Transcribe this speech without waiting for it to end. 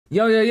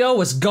Yo, yo, yo,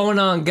 what's going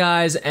on,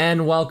 guys,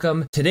 and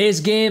welcome.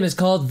 Today's game is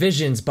called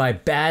Visions by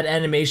Bad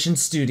Animation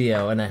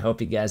Studio, and I hope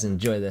you guys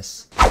enjoy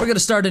this. We're gonna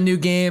start a new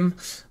game.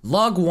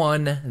 Log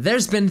 1,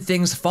 there's been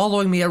things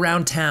following me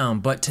around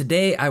town, but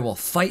today I will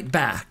fight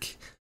back.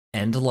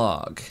 End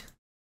log.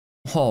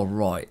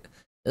 Alright,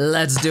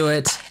 let's do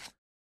it.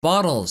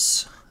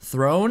 Bottles.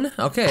 Thrown?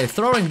 Okay,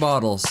 throwing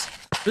bottles.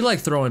 We like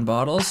throwing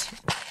bottles.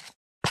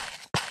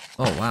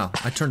 Oh, wow,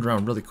 I turned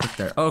around really quick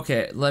there.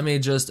 Okay, let me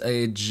just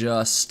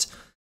adjust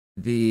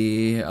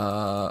the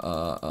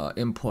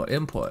input.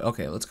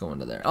 Okay, let's go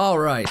into there. All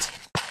right.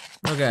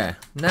 Okay,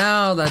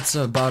 now that's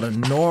about a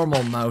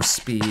normal mouse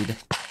speed.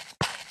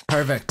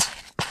 Perfect.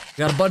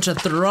 Got a bunch of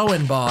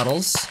throwing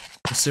bottles.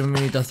 Assuming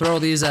we need to throw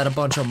these at a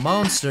bunch of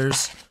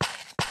monsters.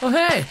 Oh,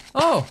 hey.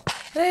 Oh,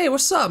 hey,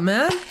 what's up,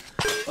 man?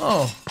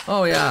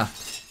 Oh yeah.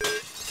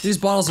 These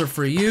bottles are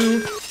for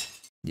you.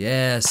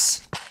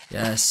 Yes.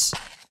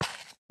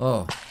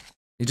 Oh,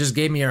 you just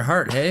gave me your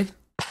heart, hey?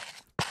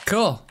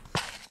 Cool.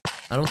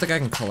 I don't think I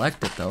can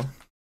collect it, though.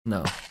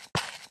 No.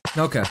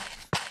 Okay.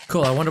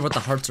 Cool, I wonder what the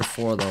hearts are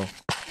for, though.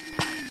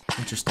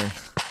 Interesting.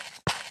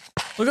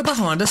 Look at the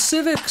Honda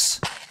Civics!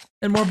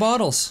 And more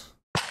bottles.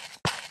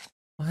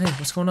 Oh, hey,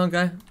 what's going on,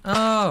 guy?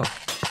 Oh.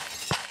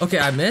 Okay,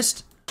 I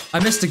missed?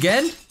 I missed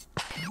again?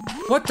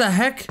 What the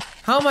heck?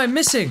 How am I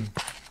missing?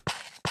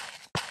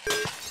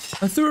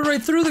 I threw it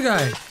right through the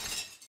guy.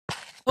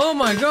 Oh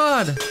my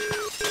god.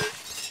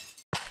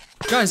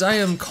 Guys, I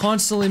am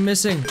constantly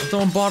missing. I'm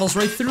throwing bottles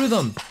right through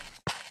them.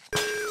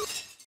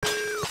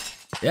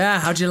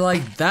 Yeah, how'd you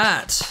like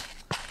that?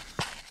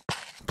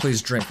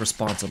 Please drink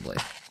responsibly.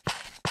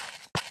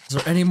 Is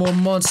there any more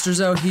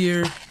monsters out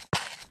here?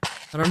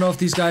 I don't know if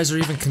these guys are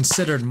even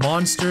considered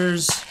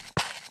monsters.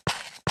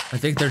 I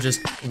think they're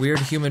just weird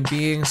human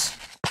beings.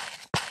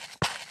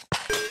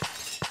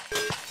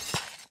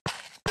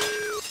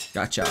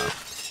 Gotcha.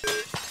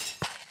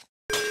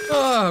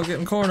 Oh, I'm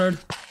getting cornered.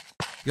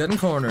 Getting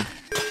cornered.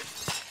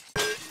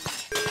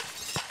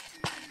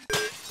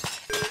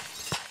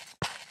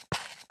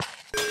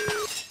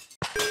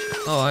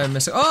 Oh, I'm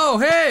missing. Oh,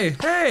 hey!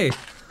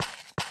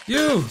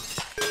 You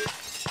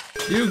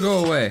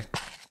go away.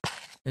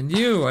 And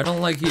you, I don't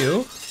like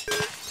you.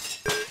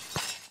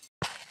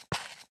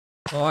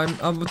 Oh,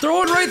 I'm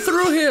throwing right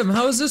through him.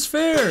 How is this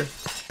fair?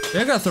 Maybe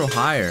I gotta throw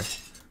higher.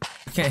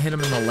 I can't hit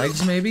him in the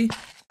legs, maybe?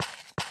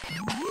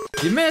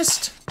 You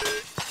missed.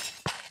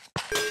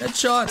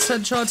 Headshots.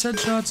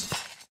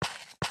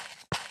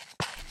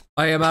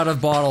 I am out of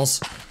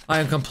bottles. I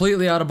am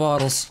completely out of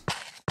bottles.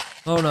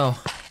 Oh no.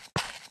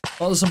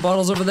 Oh, there's some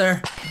bottles over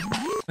there.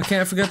 I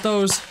can't forget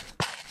those.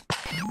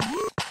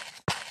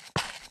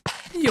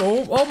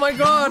 Yo, oh my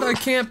god, I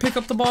can't pick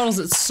up the bottles.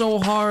 It's so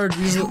hard.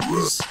 These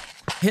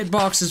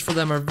hitboxes for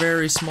them are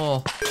very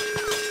small.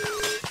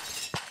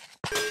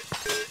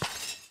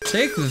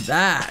 Take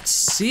that.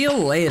 See you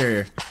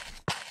later.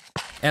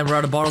 And we're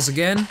out of bottles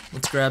again.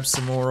 Let's grab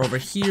some more over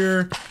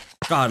here.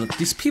 God,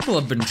 these people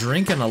have been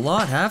drinking a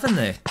lot, haven't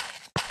they?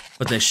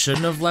 But they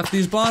shouldn't have left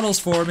these bottles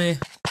for me.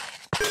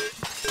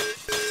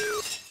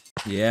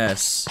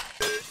 Yes.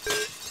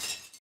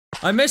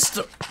 I missed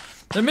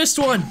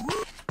one!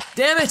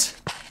 Damn it!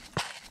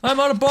 I'm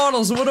out of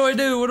bottles, what do I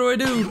do?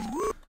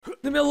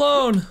 Leave me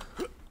alone!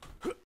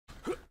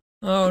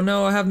 Oh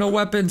no, I have no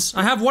weapons.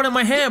 I have one in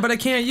my hand, but I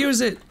can't use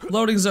it!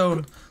 Loading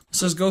zone. Let's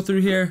just go through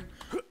here.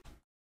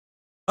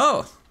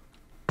 Oh!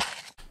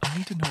 I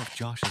need to know if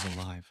Josh is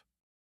alive.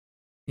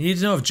 You need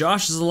to know if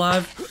Josh is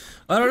alive?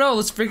 I don't know,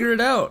 let's figure it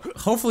out.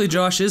 Hopefully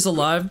Josh is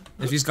alive.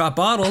 If he's got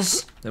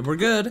bottles, then we're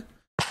good.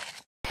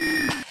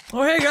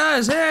 Oh, hey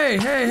guys,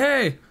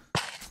 hey!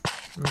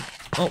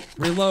 Oh,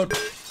 reload.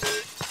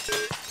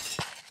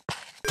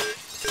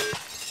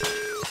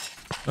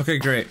 Okay,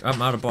 great,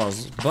 I'm out of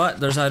bottles,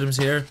 but there's items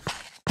here.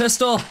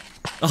 Pistol!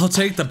 I'll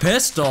take the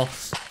pistol.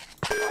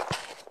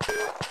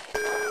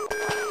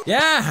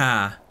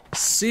 Yeah!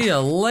 See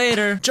ya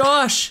later.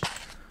 Josh!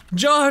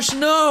 Josh,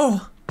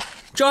 no!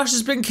 Josh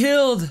has been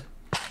killed!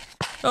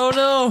 Oh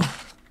no!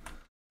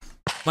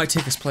 Might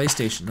take his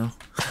PlayStation, though.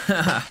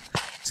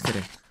 Just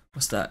kidding.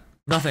 What's that?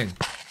 Nothing.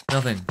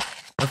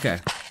 Okay.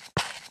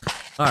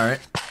 Alright.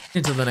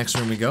 Into the next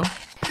room we go.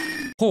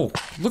 Oh,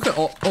 look at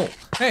all. Oh,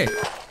 hey.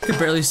 I can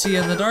barely see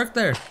in the dark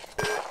there.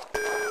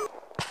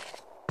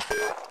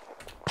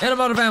 And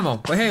I'm out of ammo.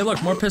 But hey,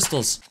 look, more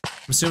pistols.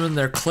 I'm assuming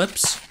they're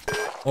clips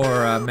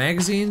or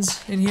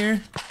magazines in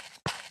here.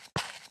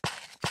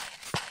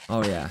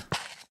 Oh, yeah.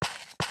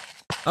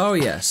 Oh,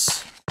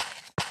 yes.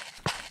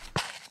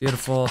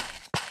 Beautiful.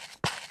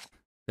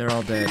 They're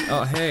all dead.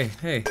 Oh, hey.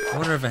 I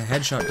wonder if a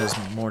headshot does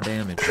more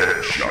damage.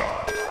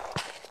 Headshot.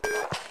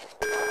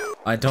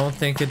 I don't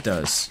think it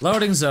does.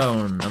 Loading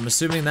zone. I'm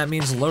assuming that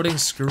means loading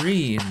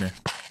screen.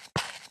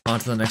 On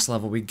to the next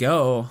level we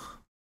go.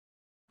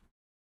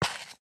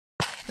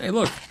 Hey,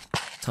 look.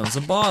 Tons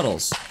of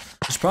bottles.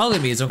 Which probably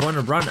means I'm going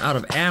to run out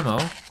of ammo.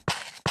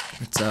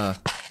 Let's,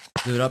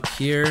 loot up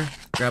here.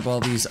 Grab all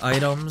these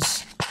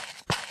items.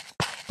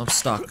 I'm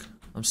stuck.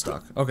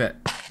 Okay.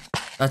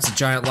 That's a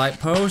giant light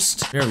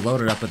post. You're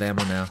loaded up with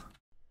ammo now.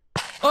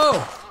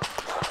 Oh!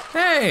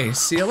 Hey,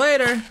 see you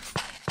later.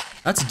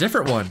 That's a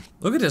different one.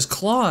 Look at his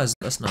claws.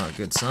 That's not a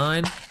good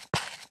sign.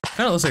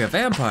 Kinda looks like a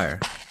vampire.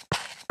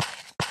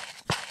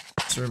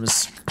 This room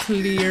is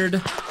cleared.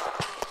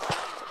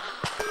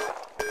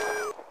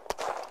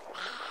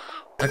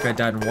 That guy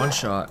died in one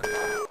shot.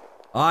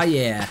 Aw,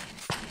 yeah.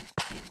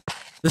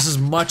 This is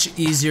much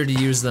easier to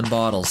use than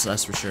bottles,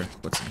 that's for sure.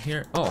 What's in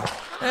here? Oh,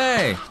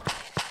 hey!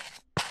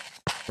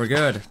 We're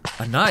good.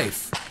 A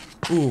knife.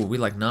 Ooh, we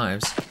like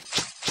knives.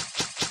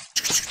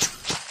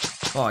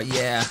 Oh,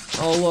 yeah.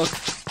 Oh, look.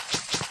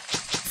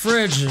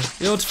 Fridge. You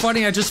know, it's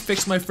funny, I just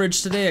fixed my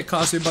fridge today. It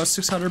cost me about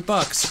 600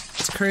 bucks.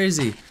 It's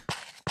crazy.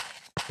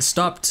 It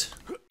stopped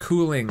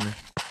cooling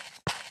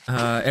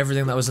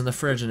everything that was in the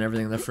fridge, and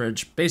everything in the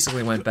fridge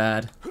basically went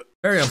bad.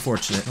 Very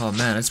unfortunate. Oh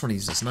man, I just want to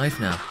use this knife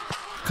now.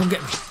 Come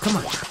get me. Come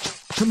on.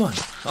 Come on.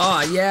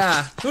 Oh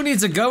yeah. Who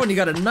needs a gun when you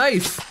got a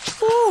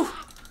knife? Woo.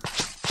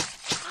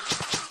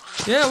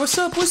 Yeah, what's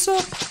up? What's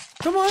up?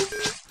 Come on.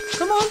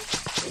 Come on.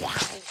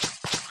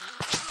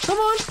 Come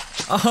on.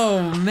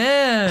 Oh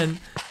man.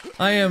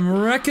 I am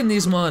wrecking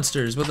these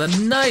monsters with a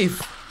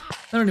knife.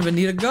 I don't even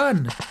need a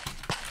gun.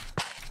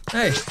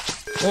 Hey.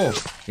 Oh,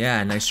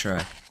 yeah, nice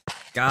try.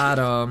 Got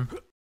him.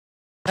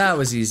 That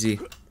was easy.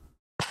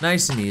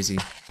 Nice and easy.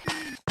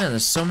 Man,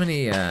 there's so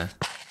many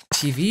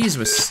TVs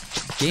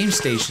with game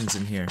stations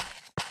in here.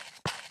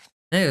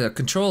 Hey, a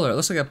controller. It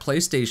looks like a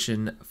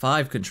PlayStation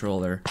 5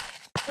 controller.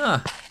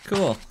 Ah,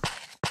 cool.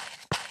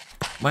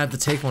 Might have to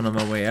take one on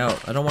my way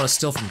out. I don't want to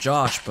steal from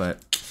Josh, but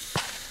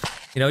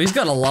you know, he's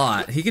got a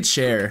lot. He could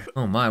share.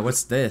 Oh my,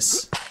 what's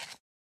this?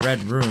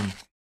 Red room.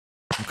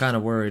 I'm kind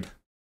of worried.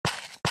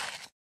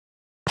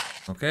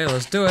 Okay,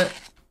 let's do it.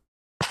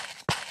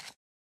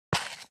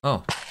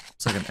 Oh,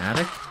 it's like an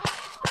attic?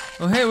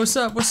 Oh hey, what's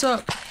up, what's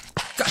up?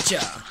 Gotcha!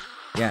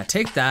 Yeah,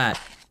 take that.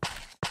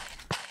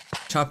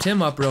 Chopped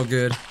him up real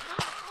good.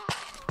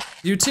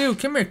 You too,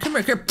 come here, come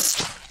here, come here.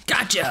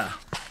 Gotcha!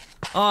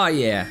 Aw,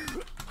 yeah.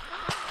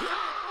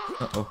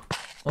 Uh-oh.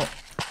 Oh,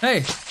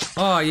 hey!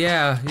 Oh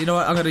yeah, you know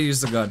what, I'm gonna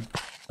use the gun.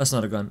 That's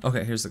not a gun.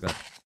 Okay, here's the gun.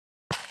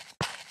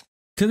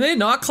 Can they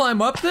not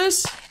climb up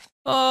this?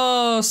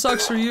 Oh,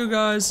 sucks for you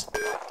guys.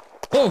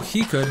 Oh,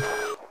 he could.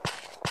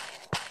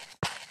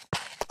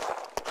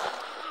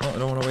 Oh, I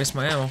don't want to waste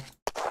my ammo.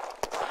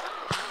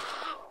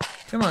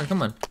 Come on,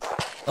 come on.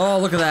 Oh,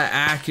 look at that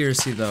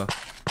accuracy, though.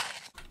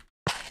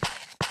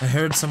 I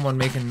heard someone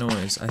making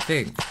noise, I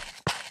think.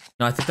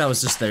 No, I think that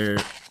was just their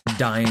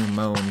dying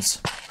moans.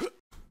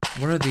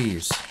 What are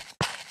these?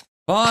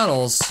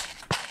 Bottles!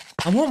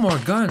 I want more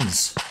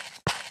guns!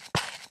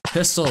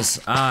 Pistols.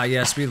 Ah,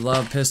 yes, we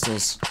love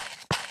pistols.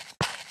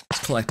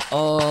 Let's collect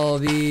all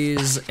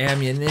these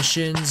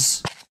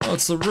ammunitions. Oh,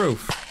 it's the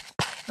roof.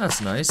 That's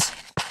nice.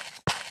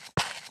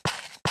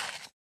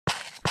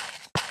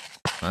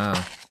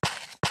 Wow.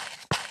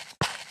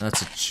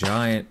 That's a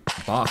giant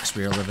box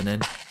we are living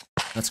in.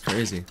 That's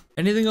crazy.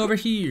 Anything over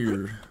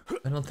here?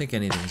 I don't think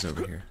anything's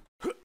over here.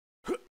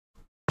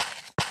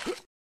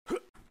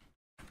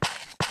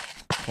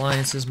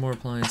 Appliances, more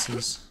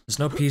appliances. There's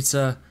no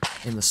pizza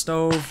in the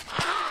stove.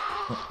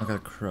 Oh, I gotta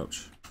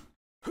crouch.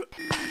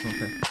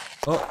 Okay.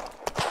 Oh.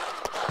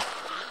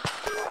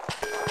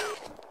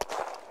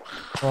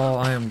 Oh,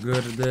 I am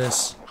good at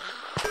this.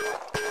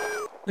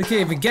 They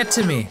can't even get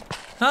to me.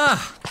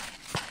 Ah!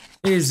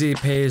 Easy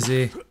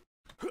peasy.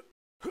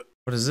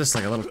 What is this,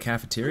 like a little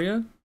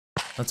cafeteria?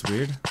 That's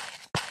weird.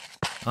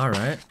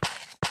 Alright.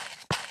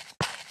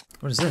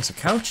 What is this, a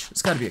couch?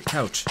 It's gotta be a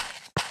couch.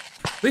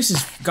 At least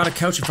he's got a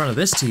couch in front of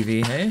this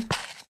TV, hey?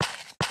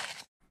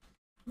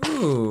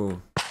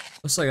 Ooh.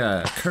 Looks like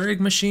a Keurig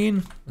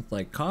machine with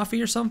like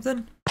coffee or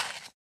something.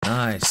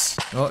 Nice.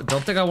 Oh,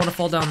 don't think I want to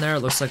fall down there. It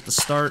looks like the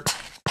start.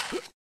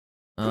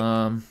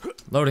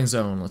 Loading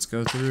zone. Let's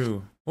go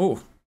through.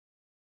 Oh.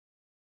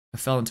 I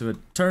fell into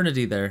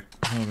eternity there.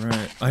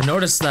 Alright. I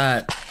noticed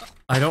that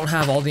I don't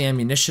have all the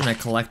ammunition I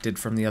collected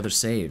from the other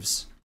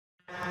saves.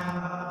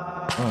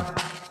 Oh.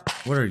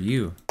 What are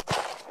you?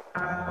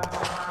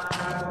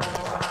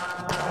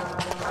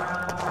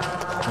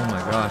 Oh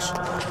my gosh.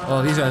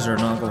 Oh, these guys are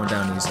not going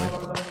down easily.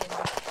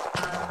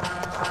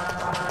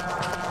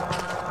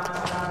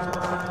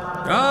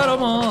 Got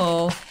them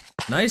all.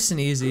 Nice and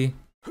easy.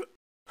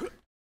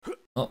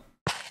 Oh,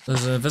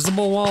 there's an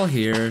invisible wall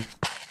here.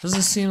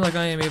 Doesn't seem like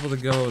I am able to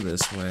go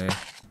this way.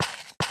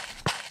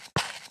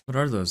 What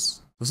are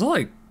those? Those are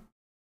like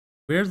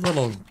weird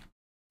little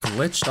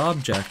glitched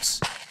objects.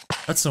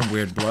 That's some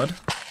weird blood.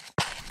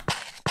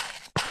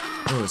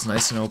 Oh, it's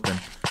nice and open.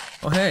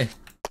 Oh, hey.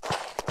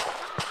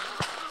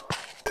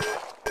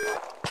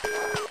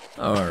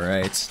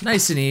 Alright,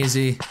 nice and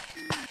easy.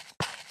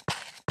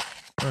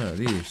 What are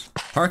these?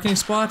 Parking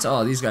spots?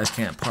 Oh, these guys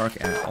can't park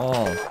at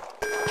all.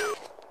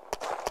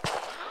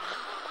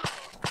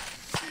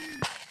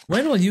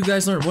 When will you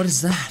guys learn? What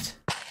is that?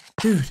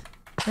 Dude,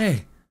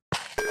 hey.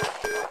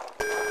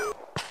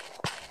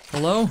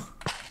 Hello?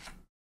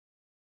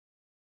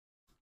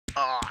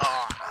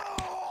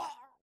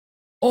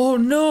 Oh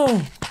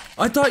no!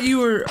 I thought you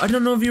were, I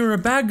don't know if you were a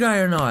bad guy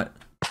or not.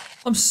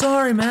 I'm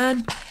sorry,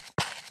 man.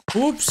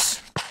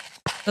 Oops.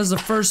 That's the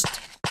first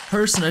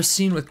person I've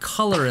seen with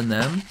color in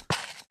them.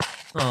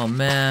 Oh,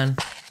 man.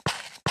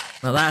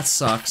 Now that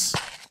sucks.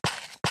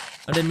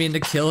 I didn't mean to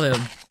kill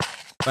him.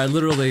 I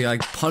literally,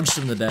 like, punched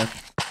him to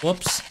death.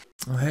 Whoops.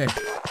 Oh, hey.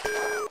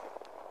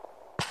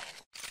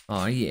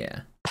 Oh,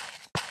 yeah.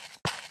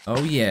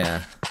 Oh,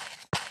 yeah.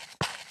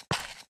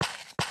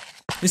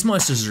 These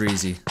monsters are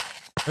easy.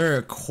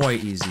 They're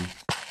quite easy.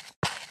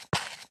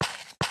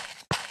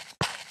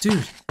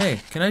 Dude, hey,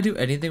 can I do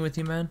anything with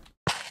you, man?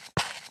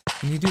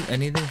 Can you do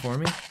anything for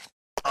me?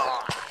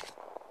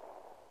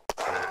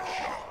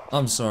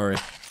 I'm sorry.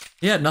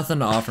 He had nothing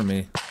to offer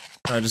me.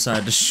 So I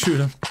decided to shoot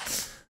him.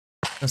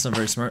 That's not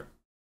very smart.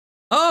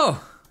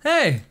 Oh,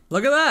 hey,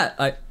 look at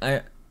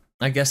that.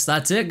 I guess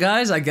that's it,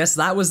 guys. I guess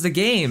that was the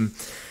game.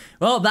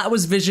 Well, that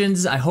was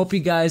Visions. I hope you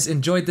guys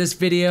enjoyed this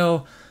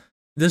video.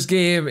 This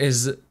game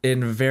is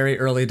in very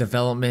early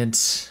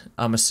development,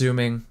 I'm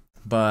assuming.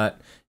 But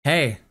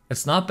hey,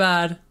 it's not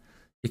bad.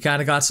 You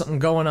kind of got something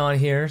going on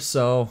here,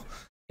 so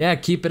yeah,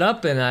 keep it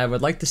up, and I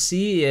would like to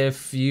see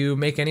if you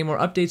make any more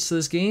updates to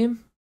this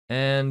game.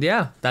 And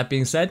yeah, that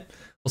being said,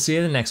 we'll see you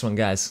in the next one,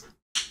 guys.